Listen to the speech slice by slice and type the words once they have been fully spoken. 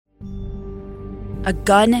a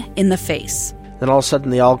gun in the face. Then all of a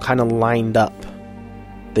sudden they all kind of lined up.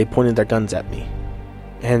 They pointed their guns at me.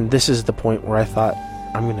 And this is the point where I thought,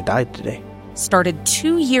 I'm going to die today. Started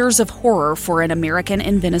 2 years of horror for an American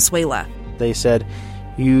in Venezuela. They said,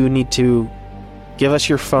 you need to give us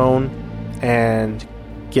your phone and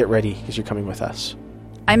get ready because you're coming with us.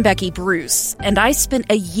 I'm Becky Bruce, and I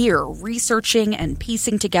spent a year researching and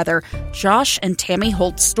piecing together Josh and Tammy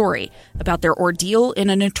Holt's story about their ordeal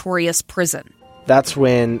in a notorious prison. That's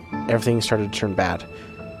when everything started to turn bad.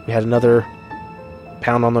 We had another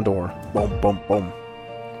pound on the door. Boom, boom, boom.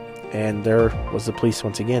 And there was the police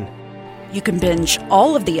once again. You can binge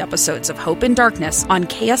all of the episodes of Hope in Darkness on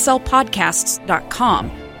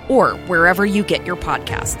KSLpodcasts.com or wherever you get your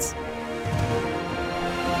podcasts.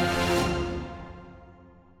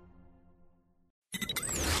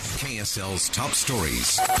 KSL's top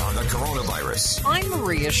stories on the coronavirus. I'm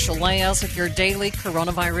Maria Shilaos with your daily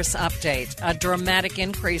coronavirus update. A dramatic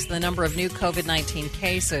increase in the number of new COVID-19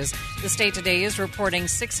 cases. The state today is reporting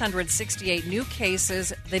 668 new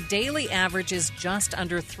cases. The daily average is just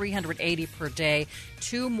under 380 per day.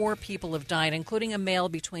 2 more people have died, including a male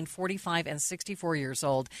between 45 and 64 years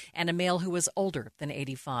old and a male who was older than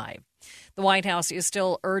 85. The White House is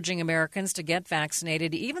still urging Americans to get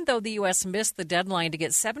vaccinated, even though the U.S. missed the deadline to get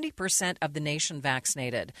 70% of the nation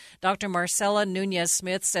vaccinated. Dr. Marcela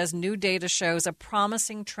Nunez-Smith says new data shows a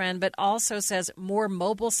promising trend, but also says more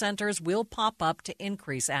mobile centers will pop up to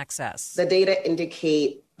increase access. The data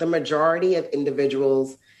indicate the majority of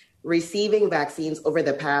individuals receiving vaccines over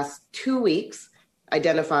the past 2 weeks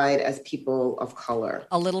identified as people of color.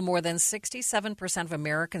 A little more than 67% of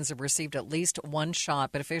Americans have received at least one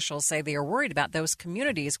shot, but officials say they are worried about those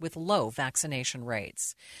communities with low vaccination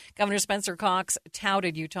rates. Governor Spencer Cox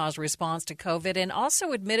touted Utah's response to COVID and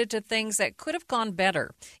also admitted to things that could have gone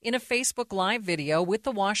better in a Facebook Live video with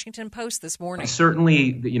the Washington Post this morning.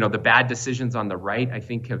 Certainly, the bad decisions on the right, I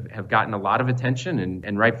think, have gotten a lot of attention,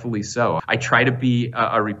 and rightfully so. I try to be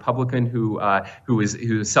a Republican who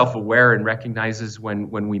is self-aware and recognizes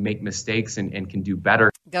when we make mistakes and can do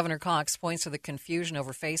better. Governor Cox points to the confusion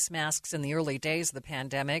over face masks in the early days of the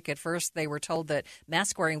pandemic. At first, they were told that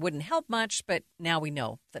mask wearing wouldn't help much, but now we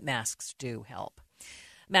know that masks do help.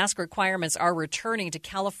 Mask requirements are returning to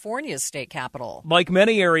California's state capital. Like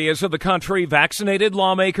many areas of the country, vaccinated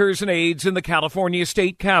lawmakers and aides in the California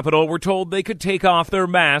state capital were told they could take off their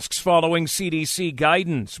masks following CDC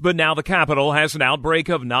guidance. But now the capital has an outbreak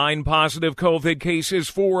of 9 positive COVID cases.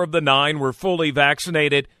 4 of the 9 were fully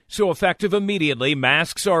vaccinated. So effective immediately,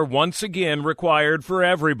 masks are once again required for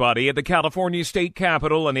everybody at the California state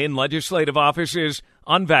capitol and in legislative offices.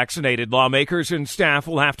 Unvaccinated lawmakers and staff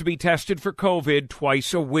will have to be tested for COVID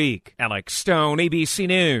twice a week. Alex Stone, ABC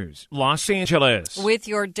News, Los Angeles. With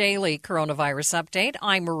your daily coronavirus update,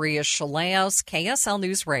 I'm Maria Shilaos, KSL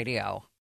News Radio.